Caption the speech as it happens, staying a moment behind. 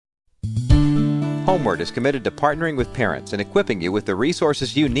HomeWord is committed to partnering with parents and equipping you with the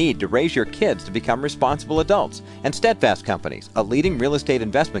resources you need to raise your kids to become responsible adults. And Steadfast Companies, a leading real estate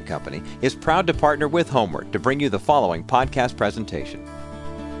investment company, is proud to partner with HomeWord to bring you the following podcast presentation.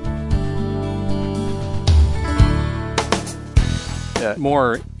 A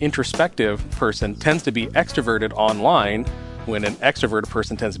more introspective person tends to be extroverted online, when an extroverted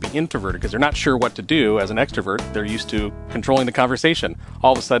person tends to be introverted because they're not sure what to do as an extrovert. They're used to controlling the conversation.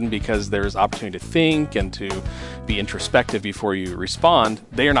 All of a sudden, because there's opportunity to think and to be introspective before you respond,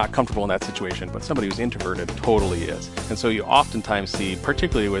 they are not comfortable in that situation. But somebody who's introverted totally is. And so you oftentimes see,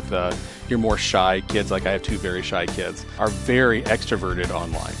 particularly with your more shy kids, like I have two very shy kids, are very extroverted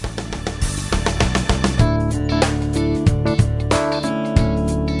online.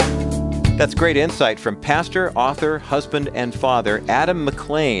 That's great insight from pastor, author, husband, and father, Adam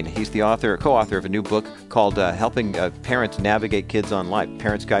McLane. He's the co-author of a new book called Helping Parents Navigate Kids Online,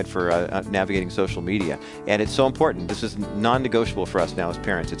 Parents' Guide for Navigating Social Media. And it's so important. This is non-negotiable for us now as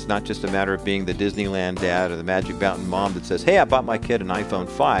parents. It's not just a matter of being the Disneyland dad or the Magic Mountain mom that says, hey, I bought my kid an iPhone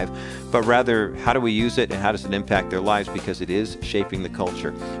 5, but rather, how do we use it and how does it impact their lives, because it is shaping the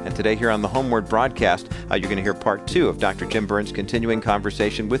culture. And today here on the HomeWord broadcast, you're going to hear part 2 of Dr. Jim Burns' continuing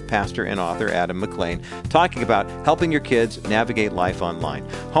conversation with pastor and author Adam McLane, talking about helping your kids navigate life online.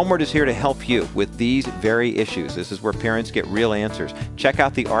 HomeWord is here to help you with these very issues. This is where parents get real answers. Check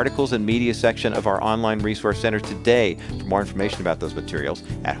out the articles and media section of our online resource center today for more information about those materials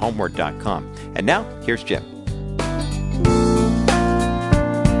at homeword.com. And now, here's Jim.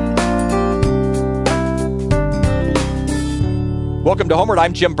 Welcome to HomeWord.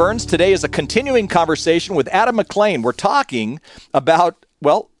 I'm Jim Burns. Today is a continuing conversation with Adam McLane. We're talking about,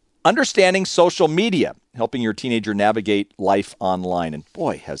 understanding social media, helping your teenager navigate life online. And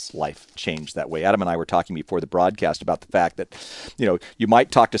boy, has life changed that way. Adam and I were talking before the broadcast about the fact that, you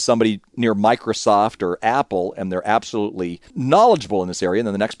might talk to somebody near Microsoft or Apple and they're absolutely knowledgeable in this area, and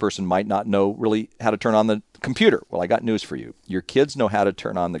then the next person might not know really how to turn on the computer. Well, I got news for you. Your kids know how to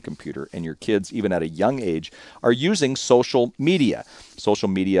turn on the computer, and your kids, even at a young age, are using social media. Social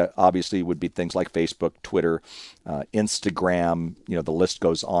media obviously would be things like Facebook, Twitter, Instagram, the list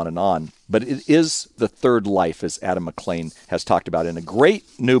goes on and on. But it is the third life, as Adam McLane has talked about in a great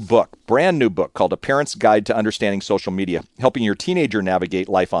new book, brand new book called A Parent's Guide to Understanding Social Media, helping your teenager navigate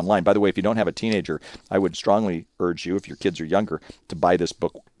life online. By the way, if you don't have a teenager, I would strongly urge you, if your kids are younger, to buy this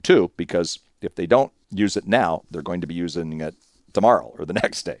book too, because if they don't use it now, they're going to be using it tomorrow or the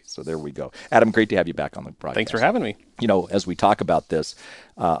next day. So there we go. Adam, great to have you back on the broadcast. Thanks for having me. As we talk about this,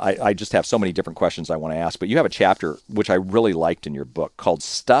 I just have so many different questions I want to ask, but you have a chapter which I really liked in your book called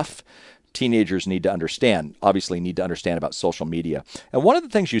Stuff Teenagers Need to Understand, obviously need to understand about social media. And one of the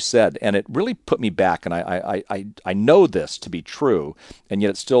things you said, and it really put me back, and I know this to be true, and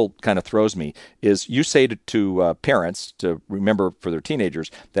yet it still kind of throws me, is you say to parents to remember for their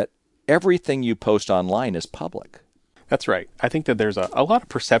teenagers that everything you post online is public. That's right. I think that there's a lot of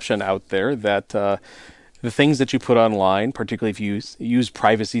perception out there that the things that you put online, particularly if you use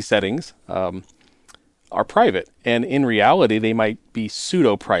privacy settings, are private. And in reality, they might be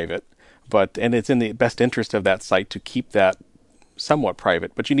pseudo-private, and it's in the best interest of that site to keep that somewhat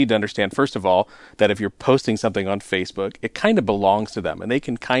private. But you need to understand, first of all, that if you're posting something on Facebook, it kind of belongs to them, and they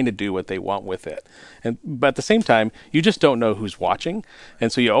can kind of do what they want with it. But at the same time, you just don't know who's watching,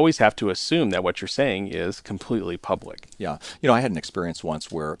 and so you always have to assume that what you're saying is completely public. Yeah. I had an experience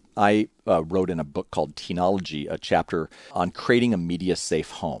once where I wrote in a book called Teenology a chapter on creating a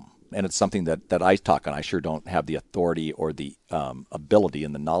media-safe home. And it's something that I talk on. I sure don't have the authority or the ability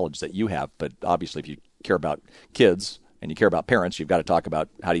and the knowledge that you have, but obviously if you care about kids and you care about parents, you've got to talk about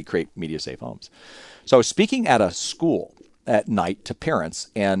how do you create media-safe homes. So I was speaking at a school at night to parents,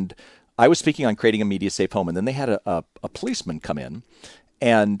 and I was speaking on creating a media-safe home, and then they had a policeman come in,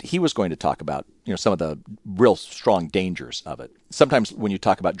 and he was going to talk about some of the real strong dangers of it. Sometimes when you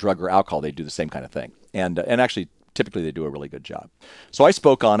talk about drug or alcohol, they do the same kind of thing, and actually typically they do a really good job. So I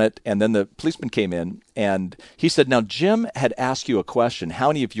spoke on it, and then the policeman came in, and he said, now, Jim had asked you a question. How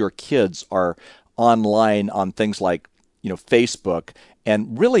many of your kids are online on things like Facebook?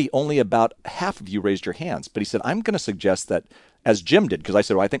 And really only about half of you raised your hands. But he said, I'm going to suggest that, as Jim did, because I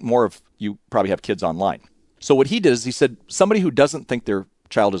said, well, I think more of you probably have kids online. So what he did is he said, somebody who doesn't think their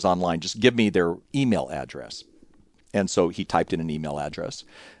child is online, just give me their email address. And so he typed in an email address.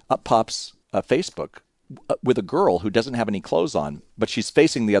 Up pops Facebook with a girl who doesn't have any clothes on, but she's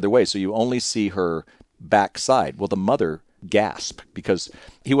facing the other way, so you only see her backside. Well, the mother gasped because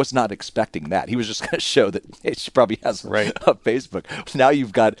he was not expecting that. He was just going to show that hey, she probably has a Facebook. Now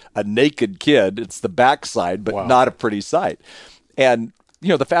you've got a naked kid. It's the backside, but not a pretty sight. And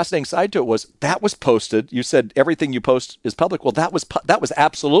the fascinating side to it was that was posted. You said everything you post is public. Well, that was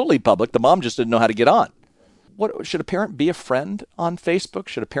absolutely public. The mom just didn't know how to get on. What should a parent be a friend on Facebook?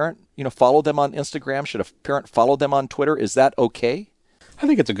 Should a parent, follow them on Instagram? Should a parent follow them on Twitter? Is that okay? I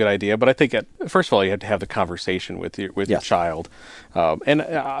think it's a good idea, but I think first of all, you have to have the conversation with your child.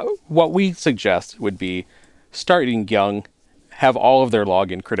 What we suggest would be starting young, have all of their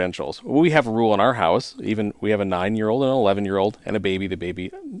login credentials. We have a rule in our house. Even we have a 9-year-old and an 11-year-old and a baby. The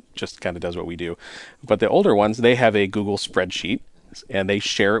baby just kind of does what we do. But the older ones, they have a Google spreadsheet, and they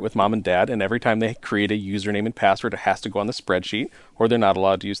share it with mom and dad. And every time they create a username and password, it has to go on the spreadsheet, or they're not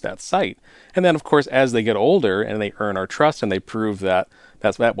allowed to use that site. And then, of course, as they get older and they earn our trust and they prove that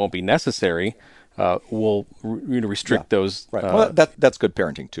won't be necessary, we'll restrict those. Right. Well, that's good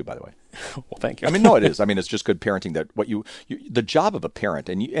parenting too, by the way. Well, thank you. I mean, no, it is. I mean, it's just good parenting that the job of a parent,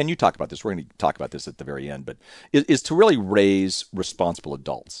 and you talk about this, we're going to talk about this at the very end, but is to really raise responsible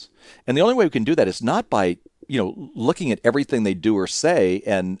adults. And the only way we can do that is not by, looking at everything they do or say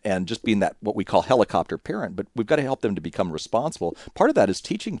and just being that what we call helicopter parent, but we've got to help them to become responsible. Part of that is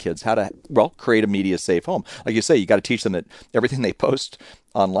teaching kids how to, create a media safe home. Like you say, you got to teach them that everything they post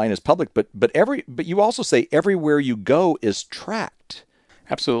online is public, but you also say everywhere you go is tracked.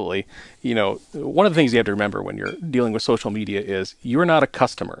 Absolutely. One of the things you have to remember when you're dealing with social media is you're not a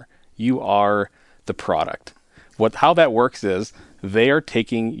customer. You are the product. How that works is they are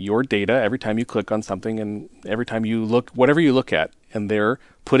taking your data every time you click on something and every time you look, whatever you look at, and they're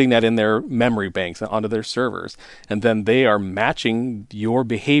putting that in their memory banks onto their servers. And then they are matching your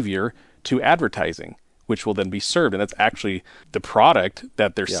behavior to advertising, which will then be served. And that's actually the product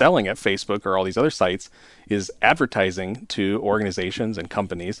that they're selling at Facebook or all these other sites is advertising to organizations and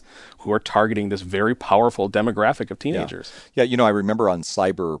companies who are targeting this very powerful demographic of teenagers. Yeah, I remember on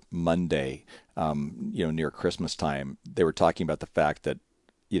Cyber Monday, near Christmas time, they were talking about the fact that,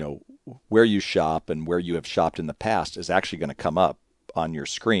 where you shop and where you have shopped in the past is actually going to come up on your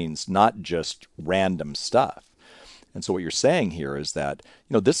screens, not just random stuff. And so what you're saying here is that,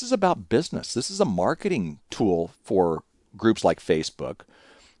 this is about business. This is a marketing tool for groups like Facebook,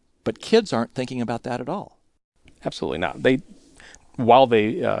 but kids aren't thinking about that at all. Absolutely not. While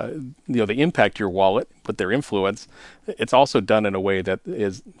they impact your wallet with their influence, it's also done in a way that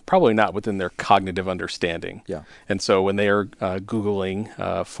is probably not within their cognitive understanding. Yeah. And so when they are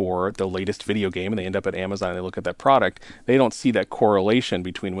Googling for the latest video game and they end up at Amazon and they look at that product, they don't see that correlation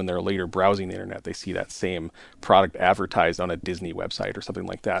between when they're later browsing the internet. They see that same product advertised on a Disney website or something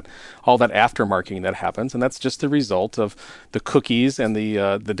like that. All that aftermarketing that happens, and that's just the result of the cookies and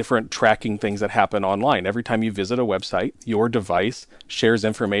the different tracking things that happen online. Every time you visit a website, your device shares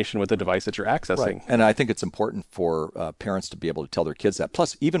information with the device that you're accessing. Right. And I think it's important for parents to be able to tell their kids that.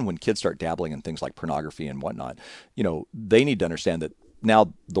 Plus, even when kids start dabbling in things like pornography and whatnot, they need to understand that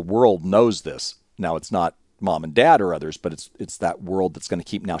now the world knows this. Now it's not mom and dad or others, but it's that world that's going to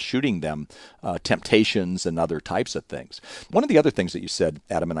keep now shooting them temptations and other types of things. One of the other things that you said,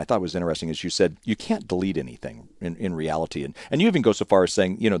 Adam, and I thought was interesting, is you said you can't delete anything in reality. And you even go so far as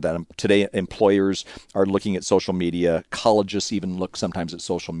saying, that today employers are looking at social media, colleges even look sometimes at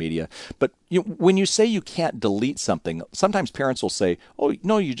social media. But when you say you can't delete something, sometimes parents will say, oh,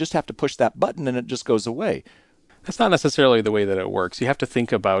 no, you just have to push that button and it just goes away. That's not necessarily the way that it works. You have to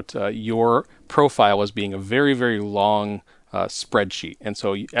think about your profile as being a very, very long spreadsheet. And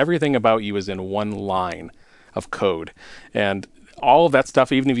so everything about you is in one line of code. And all of that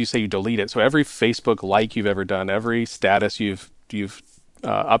stuff, even if you say you delete it, so every Facebook like you've ever done, every status you've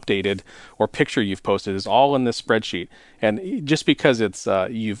updated or picture you've posted is all in this spreadsheet. And just because it's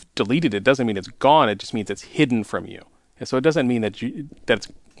you've deleted it doesn't mean it's gone. It just means it's hidden from you. And so it doesn't mean that it's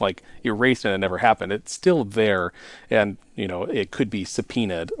like erased and it never happened. It's still there, and it could be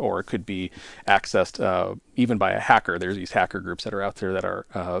subpoenaed or it could be accessed even by a hacker. There's these hacker groups that are out there that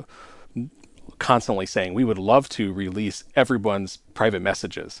are constantly saying, we would love to release everyone's private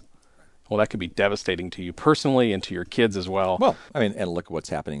messages. Well, that could be devastating to you personally and to your kids as well. Well, I mean, and look at what's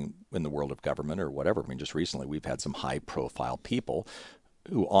happening in the world of government or whatever. I mean, just recently we've had some high-profile people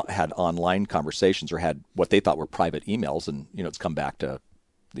who had online conversations or had what they thought were private emails, and it's come back to,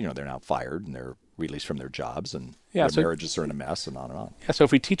 they're now fired and they're released from their jobs, and their marriages are in a mess, and on and on. Yeah, so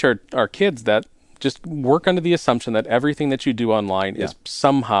if we teach our kids that, just work under the assumption that everything that you do online is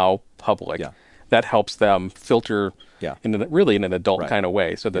somehow public, that helps them filter in an adult kind of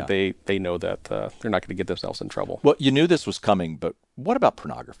way, so that they know that they're not going to get themselves in trouble. Well, you knew this was coming, but what about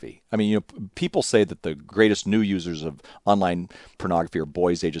pornography? I mean, people say that the greatest new users of online pornography are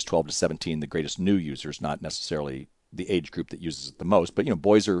boys ages 12 to 17, the greatest new users, not necessarily the age group that uses it the most. But,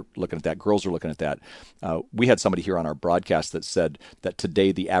 boys are looking at that. Girls are looking at that. We had somebody here on our broadcast that said that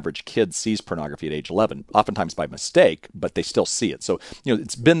today the average kid sees pornography at age 11, oftentimes by mistake, but they still see it. So,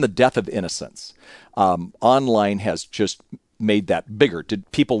 it's been the death of innocence. Online has just made that bigger.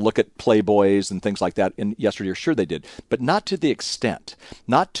 Did people look at Playboys and things like that in yesteryear? Sure they did, but not to the extent,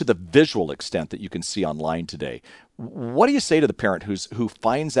 not to the visual extent that you can see online today. What do you say to the parent who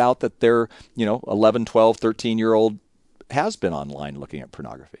finds out that their 11, 12, 13-year-old has been online looking at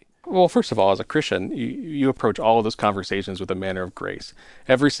pornography? Well, first of all, as a Christian, you approach all of those conversations with a manner of grace.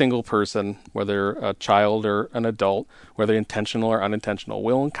 Every single person, whether a child or an adult, whether intentional or unintentional,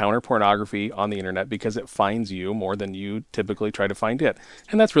 will encounter pornography on the internet because it finds you more than you typically try to find it.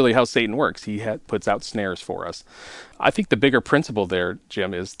 And that's really how Satan works. He puts out snares for us. I think the bigger principle there,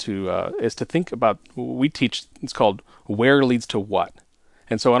 Jim, is to think about, we teach, it's called where leads to what.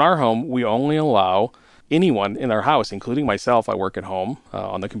 And so in our home, we only allow anyone in our house, including myself, I work at home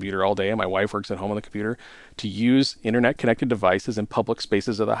on the computer all day, and my wife works at home on the computer, to use internet-connected devices in public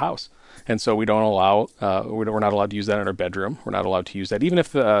spaces of the house. And so we don't allow, we're not allowed to use that in our bedroom. We're not allowed to use that. Even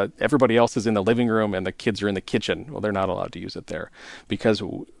if everybody else is in the living room and the kids are in the kitchen, well, they're not allowed to use it there. Because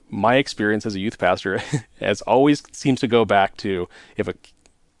my experience as a youth pastor as always seems to go back to, if a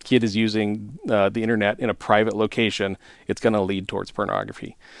kid is using the internet in a private location, it's going to lead towards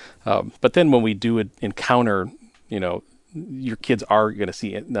pornography. But then when we do encounter, your kids are going to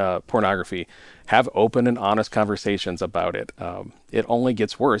see pornography, have open and honest conversations about it. It only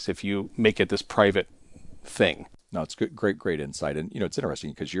gets worse if you make it this private thing. No, it's good, great insight. And, it's interesting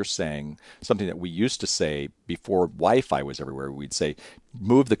because you're saying something that we used to say before Wi-Fi was everywhere. We'd say,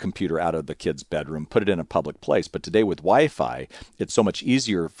 move the computer out of the kid's bedroom, put it in a public place. But today with Wi-Fi, it's so much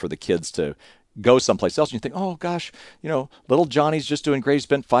easier for the kids to go someplace else. And you think, oh, gosh, little Johnny's just doing great. He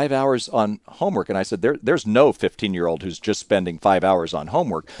spent 5 hours on homework. And I said, there's no 15-year-old who's just spending 5 hours on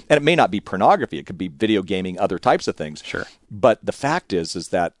homework. And it may not be pornography. It could be video gaming, other types of things. Sure. But the fact is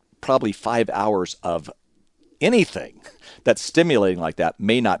that probably 5 hours of anything that's stimulating like that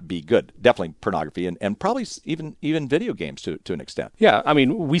may not be good. Definitely pornography and probably even video games to an extent. Yeah, I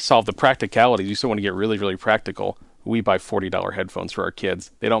mean, we solve the practicalities. You still want to get really, really practical. We buy $40 headphones for our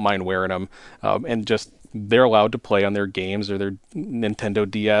kids. They don't mind wearing them. And just they're allowed to play on their games or their Nintendo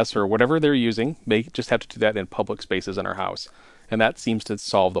DS or whatever they're using. They just have to do that in public spaces in our house. And that seems to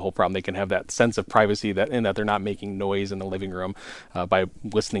solve the whole problem. They can have that sense of privacy that they're not making noise in the living room by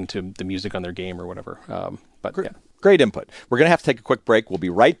listening to the music on their game or whatever. Great input. We're going to have to take a quick break. We'll be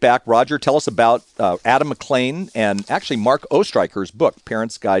right back. Roger, tell us about Adam McLane and actually Mark Ostreicher's book,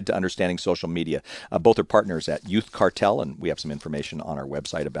 Parents' Guide to Understanding Social Media. Both are partners at Youth Cartel, and we have some information on our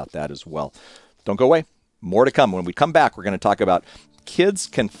website about that as well. Don't go away. More to come. When we come back, we're going to talk about kids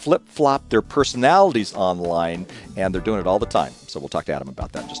can flip-flop their personalities online, and they're doing it all the time. So we'll talk to Adam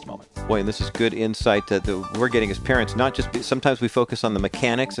about that in just a moment. Boy, and this is good insight that we're getting as parents. Not just sometimes we focus on the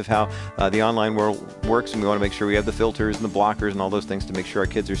mechanics of how the online world works, and we want to make sure we have the filters and the blockers and all those things to make sure our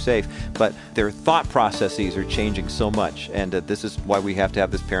kids are safe. But their thought processes are changing so much, and this is why we have to have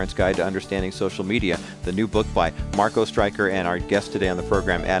this Parents' Guide to Understanding Social Media, the new book by Mark Ostreicher and our guest today on the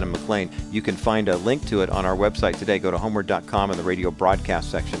program, Adam McLane. You can find a link to it on our website today. Go to homeword.com in the radio broadcast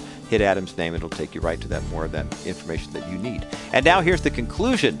section. Hit Adam's name. It'll take you right to that, more of that information that you need. And now here's the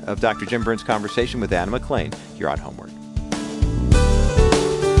conclusion of Dr. Jim Burns' conversation with Adam McLane here on HomeWord.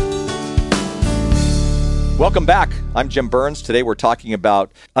 Welcome back. I'm Jim Burns. Today we're talking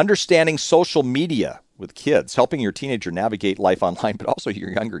about understanding social media with kids, helping your teenager navigate life online, but also your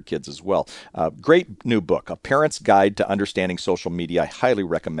younger kids as well. Great new book, A Parent's Guide to Understanding Social Media. I highly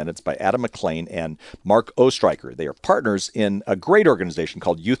recommend it. It's by Adam McLane and Mark Ostreicher. They are partners in a great organization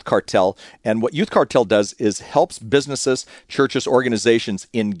called Youth Cartel. And what Youth Cartel does is helps businesses, churches, organizations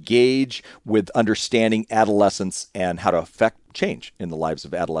engage with understanding adolescence and how to affect change in the lives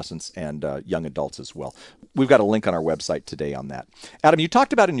of adolescents and young adults as well. We've got a link on our website today on that. Adam, you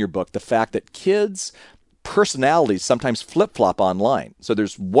talked about in your book the fact that kids' personalities sometimes flip-flop online. So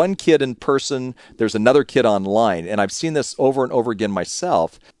there's one kid in person, there's another kid online, and I've seen this over and over again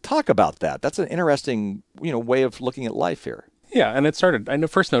myself. Talk about that. That's an interesting, way of looking at life here. Yeah, and I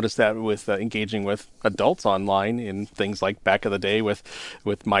first noticed that with engaging with adults online in things like back of the day with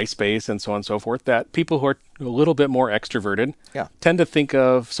MySpace and so on and so forth, that people who are a little bit more extroverted tend to think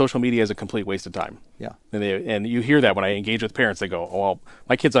of social media as a complete waste of time. Yeah. And you hear that when I engage with parents. They go, oh, well,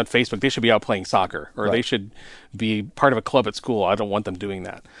 my kid's on Facebook. They should be out playing soccer, or they should be part of a club at school. I don't want them doing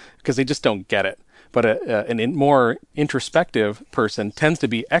that, because they just don't get it. But a more introspective person tends to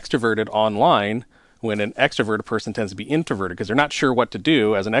be extroverted online, when an extroverted person tends to be introverted because they're not sure what to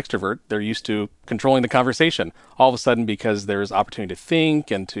do as an extrovert. They're used to controlling the conversation. All of a sudden, because there's opportunity to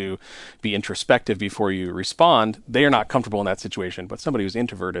think and to be introspective before you respond, they are not comfortable in that situation. But somebody who's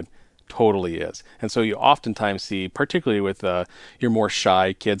introverted totally is. And so you oftentimes see, particularly with your more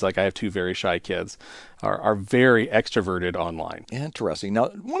shy kids, like I have two very shy kids, are very extroverted online. Interesting. Now,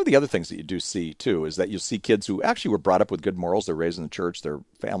 one of the other things that you do see, too, is that you see kids who actually were brought up with good morals. They're raised in the church. Their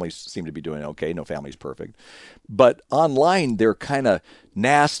families seem to be doing okay. No family's perfect. But online, they're kind of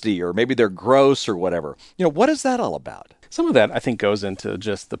nasty, or maybe they're gross or whatever. What is that all about? Some of that, I think, goes into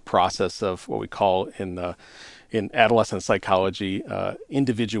just the process of what we call in adolescent psychology,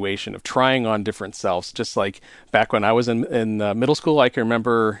 individuation, of trying on different selves. Just like back when I was in middle school, I can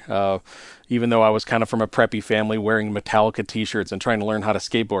remember, even though I was kind of from a preppy family, wearing Metallica t-shirts and trying to learn how to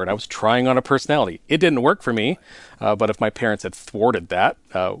skateboard, I was trying on a personality. It didn't work for me, but if my parents had thwarted that,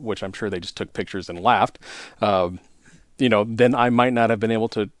 which I'm sure they just took pictures and laughed, then I might not have been able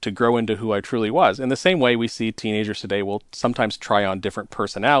to grow into who I truly was. In the same way, we see teenagers today will sometimes try on different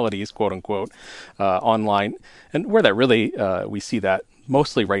personalities, quote unquote, online. And where that really, we see that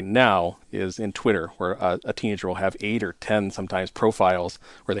mostly right now is in Twitter, where a teenager will have 8 or 10 sometimes profiles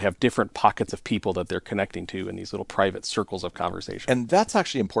where they have different pockets of people that they're connecting to in these little private circles of conversation. And that's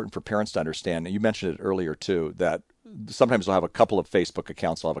actually important for parents to understand. And you mentioned it earlier, too, that sometimes they'll have a couple of Facebook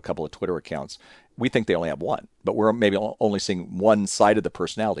accounts, they'll have a couple of Twitter accounts. We think they only have one, but we're maybe only seeing one side of the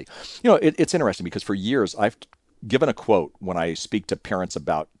personality. It's interesting because for years I've given a quote when I speak to parents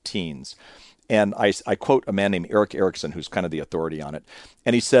about teens. And I quote a man named Eric Erickson, who's kind of the authority on it.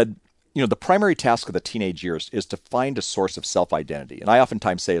 And he said, the primary task of the teenage years is to find a source of self-identity. And I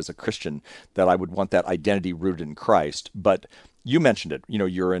oftentimes say as a Christian that I would want that identity rooted in Christ. But you mentioned it,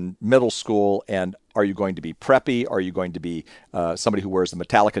 you're in middle school, and are you going to be preppy? Are you going to be somebody who wears the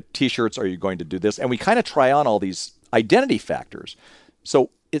Metallica t-shirts? Are you going to do this? And we kind of try on all these identity factors. So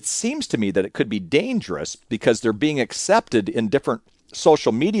it seems to me that it could be dangerous because they're being accepted in different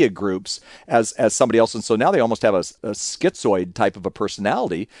social media groups as somebody else. And so now they almost have a schizoid type of a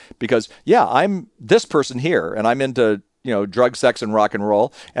personality because, I'm this person here and I'm into drug, sex, and rock and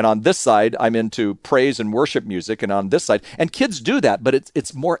roll. And on this side, I'm into praise and worship music. And on this side, and kids do that, but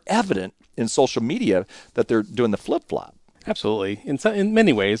it's more evident in social media that they're doing the flip-flop. Absolutely. In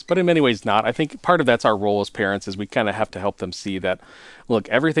many ways, but in many ways not. I think part of that's our role as parents is we kind of have to help them see that, look,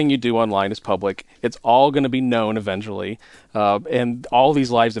 everything you do online is public. It's all going to be known eventually. And all these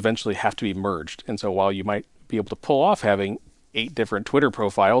lives eventually have to be merged. And so while you might be able to pull off having 8 different Twitter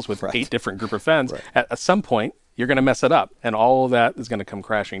profiles with 8 different group of friends, at some point, you're going to mess it up. And all of that is going to come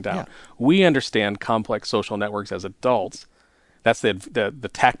crashing down. Yeah. We understand complex social networks as adults. That's the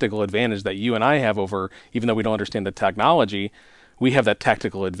tactical advantage that you and I have over, even though we don't understand the technology, we have that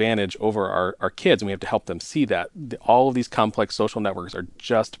tactical advantage over our kids, and we have to help them see that. All of these complex social networks are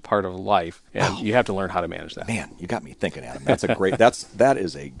just part of life, and you have to learn how to manage that. Man, you got me thinking, Adam. That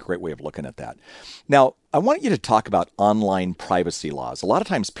is a great way of looking at that. Now, I want you to talk about online privacy laws. A lot of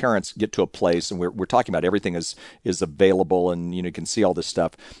times parents get to a place, and we're talking about everything is available, and you can see all this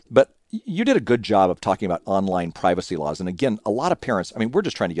stuff, but you did a good job of talking about online privacy laws. And again, a lot of parents, we're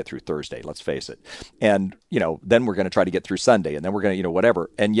just trying to get through Thursday, let's face it. And, then we're going to try to get through Sunday, and then we're going to, whatever.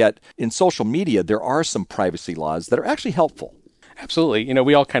 And yet in social media, there are some privacy laws that are actually helpful. Absolutely.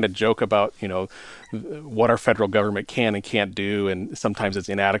 We all kind of joke about, what our federal government can and can't do. And sometimes it's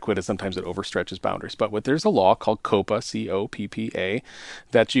inadequate and sometimes it overstretches boundaries. But there's a law called COPPA, C-O-P-P-A,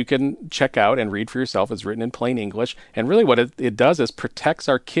 that you can check out and read for yourself. It's written in plain English. And really what it does is protects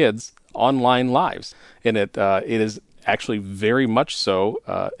our kids' online lives. And it is actually very much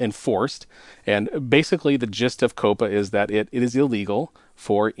so enforced. And basically the gist of COPPA is that it is illegal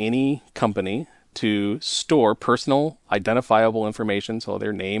for any company to store personal identifiable information, so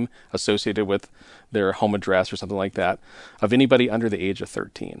their name associated with their home address or something like that, of anybody under the age of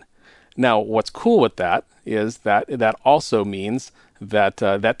 13. Now, what's cool with that is that also means that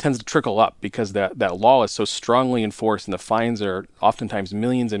that tends to trickle up because that law is so strongly enforced, and the fines are oftentimes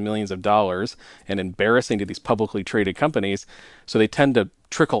millions and millions of dollars and embarrassing to these publicly traded companies. So they tend to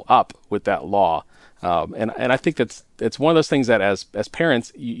trickle up with that law. And I think it's one of those things that as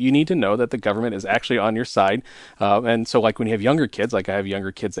parents, you need to know that the government is actually on your side. And so like when you have younger kids, like I have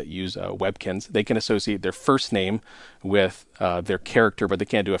younger kids that use webkins, they can associate their first name with their character, but they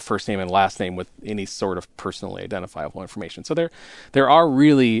can't do a first name and last name with any sort of personally identifiable information. So there are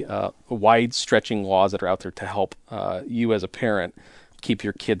really wide stretching laws that are out there to help you as a parent keep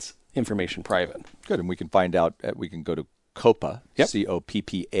your kids' information private. Good. And we can find out, we can go to COPPA,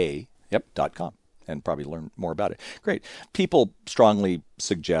 COPPA.com. And probably learn more about it. Great. People strongly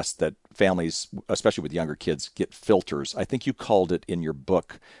suggest that families, especially with younger kids, get filters. I think you called it in your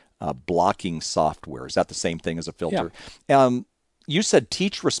book blocking software. Is that the same thing as a filter? Yeah. You said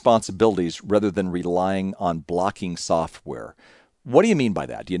teach responsibilities rather than relying on blocking software. What do you mean by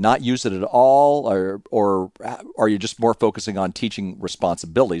that? Do you not use it at all, or are you just more focusing on teaching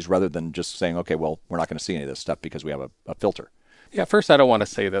responsibilities rather than just saying, okay, well, we're not going to see any of this stuff because we have a filter? Yeah, first, I don't want to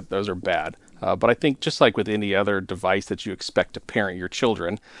say that those are bad, but I think just like with any other device that you expect to parent your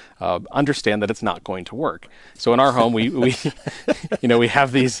children, understand that it's not going to work. So in our home, we we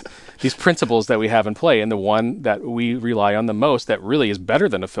have these principles that we have in play, and the one that we rely on the most that really is better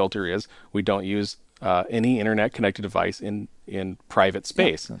than a filter is we don't use any internet-connected device in private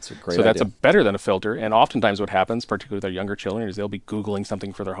space. Yeah, that's a great idea. That's better than a filter. And oftentimes what happens, particularly with our younger children, is they'll be Googling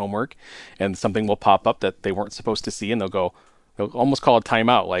something for their homework, and something will pop up that they weren't supposed to see, and they'll almost call a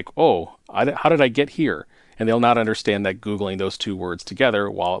timeout, like, oh, how did I get here? And they'll not understand that Googling those two words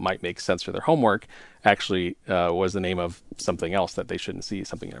together, while it might make sense for their homework, actually was the name of something else that they shouldn't see,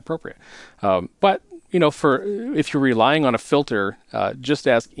 something inappropriate. But if you're relying on a filter, just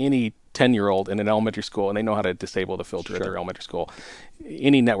ask any 10-year-old in an elementary school, and they know how to disable the filter at their elementary school.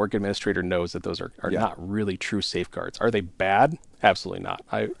 Any network administrator knows that those are not really true safeguards. Are they bad? Absolutely not.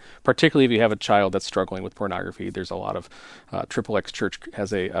 Particularly if you have a child that's struggling with pornography, there's a lot of XXX Church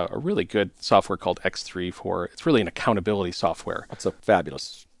has a really good software called X3 it's really an accountability software. That's a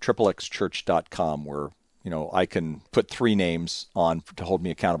fabulous XXXchurch.com where I can put 3 names on to hold me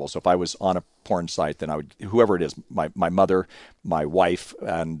accountable. So if I was on a porn site, then I would, whoever it is, my mother, my wife,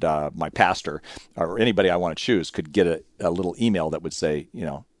 and my pastor, or anybody I want to choose, could get a little email that would say,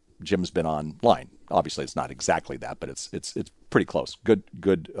 Jim's been online. Obviously, it's not exactly that, but it's pretty close.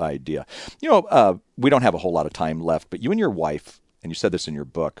 Good idea. We don't have a whole lot of time left, but you and your wife, and you said this in your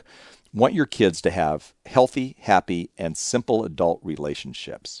book, want your kids to have healthy, happy, and simple adult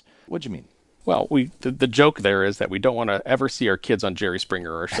relationships. What do you mean? Well, the joke there is that we don't want to ever see our kids on Jerry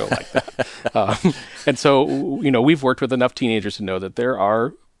Springer or a show like that. And so, we've worked with enough teenagers to know that there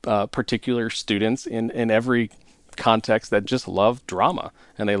are particular students in every context that just love drama,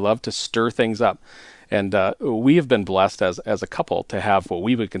 and they love to stir things up. And we have been blessed as a couple to have what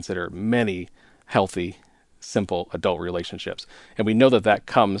we would consider many healthy, simple adult relationships. And we know that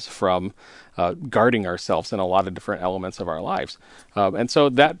comes from guarding ourselves in a lot of different elements of our lives. And so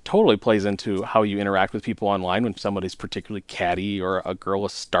that totally plays into how you interact with people online. When somebody's particularly catty or a girl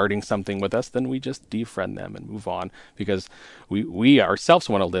is starting something with us, then we just defriend them and move on, because we ourselves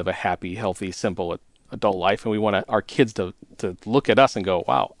want to live a happy, healthy, simple adult life, and we want our kids to look at us and go,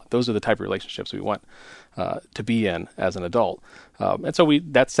 wow, those are the type of relationships we want to be in as an adult. And so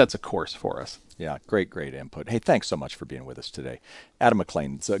that sets a course for us. Yeah, great input. Hey, thanks so much for being with us today. Adam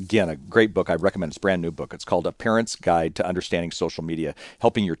McLane, it's again a great book. I recommend. It's a brand new book. It's called A Parent's Guide to Understanding Social Media,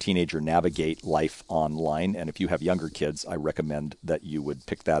 Helping Your Teenager Navigate Life Online. And if you have younger kids, I recommend that you would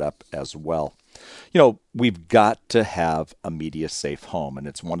pick that up as well. We've got to have a media-safe home, and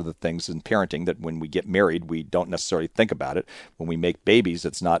it's one of the things in parenting that when we get married, we don't necessarily think about it. When we make babies,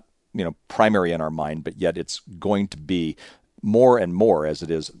 it's not, primary in our mind, but yet it's going to be more and more, as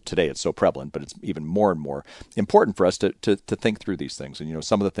it is today. It's so prevalent, but it's even more and more important for us to think through these things. And,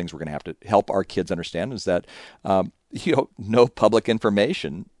 some of the things we're going to have to help our kids understand is that, no public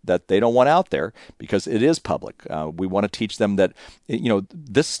information that they don't want out there, because it is public. We want to teach them that,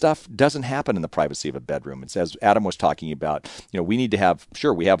 this stuff doesn't happen in the privacy of a bedroom. It's, as Adam was talking about, we need to have,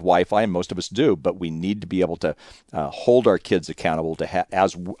 we have Wi-Fi, and most of us do, but we need to be able to hold our kids accountable to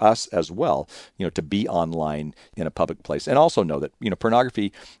as us as well, to be online in a public place. And also know that,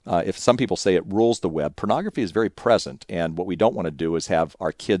 pornography, if some people say it rules the web, pornography is very present. And what we don't want to do is have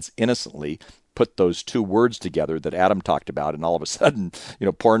our kids innocently put those two words together that Adam talked about, and all of a sudden,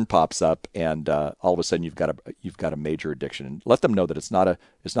 porn pops up, and all of a sudden you've got a major addiction. And let them know that it's not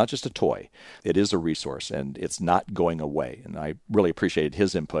just a toy; it is a resource, and it's not going away. And I really appreciated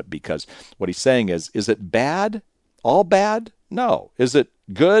his input, because what he's saying is it bad? All bad? No. Is it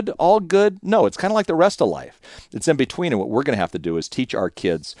good? All good? No. It's kind of like the rest of life. It's in between, and what we're going to have to do is teach our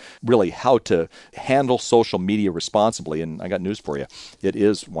kids really how to handle social media responsibly. And I got news for you. It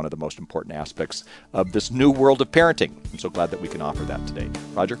is one of the most important aspects of this new world of parenting. I'm so glad that we can offer that today.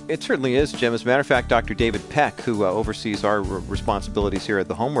 Roger? It certainly is, Jim. As a matter of fact, Dr. David Peck, who oversees our responsibilities here at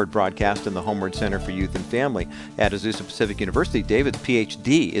the HomeWord broadcast and the HomeWord Center for Youth and Family at Azusa Pacific University, David's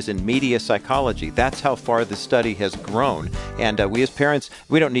PhD is in media psychology. That's how far the study has grown. And we as parents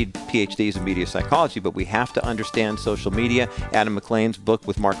We don't need PhDs in media psychology, but we have to understand social media. Adam McLane's book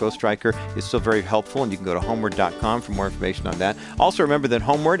with Mark Ostreicher is still very helpful, and you can go to HomeWord.com for more information on that. Also remember that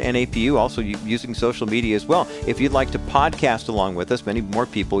HomeWord and APU also using social media as well. If you'd like to podcast along with us, many more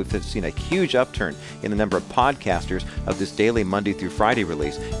people, we've seen a huge upturn in the number of podcasters of this daily Monday through Friday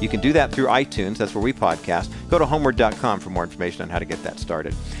release. You can do that through iTunes. That's where we podcast. Go to HomeWord.com for more information on how to get that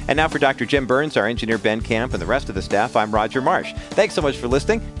started. And now for Dr. Jim Burns, our engineer Ben Camp, and the rest of the staff, I'm Roger Marsh. Thanks so much for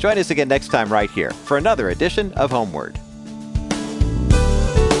listening. Join us again next time right here for another edition of HomeWord.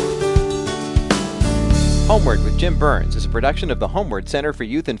 HomeWord with Jim Burns is a production of the HomeWord Center for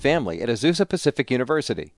Youth and Family at Azusa Pacific University.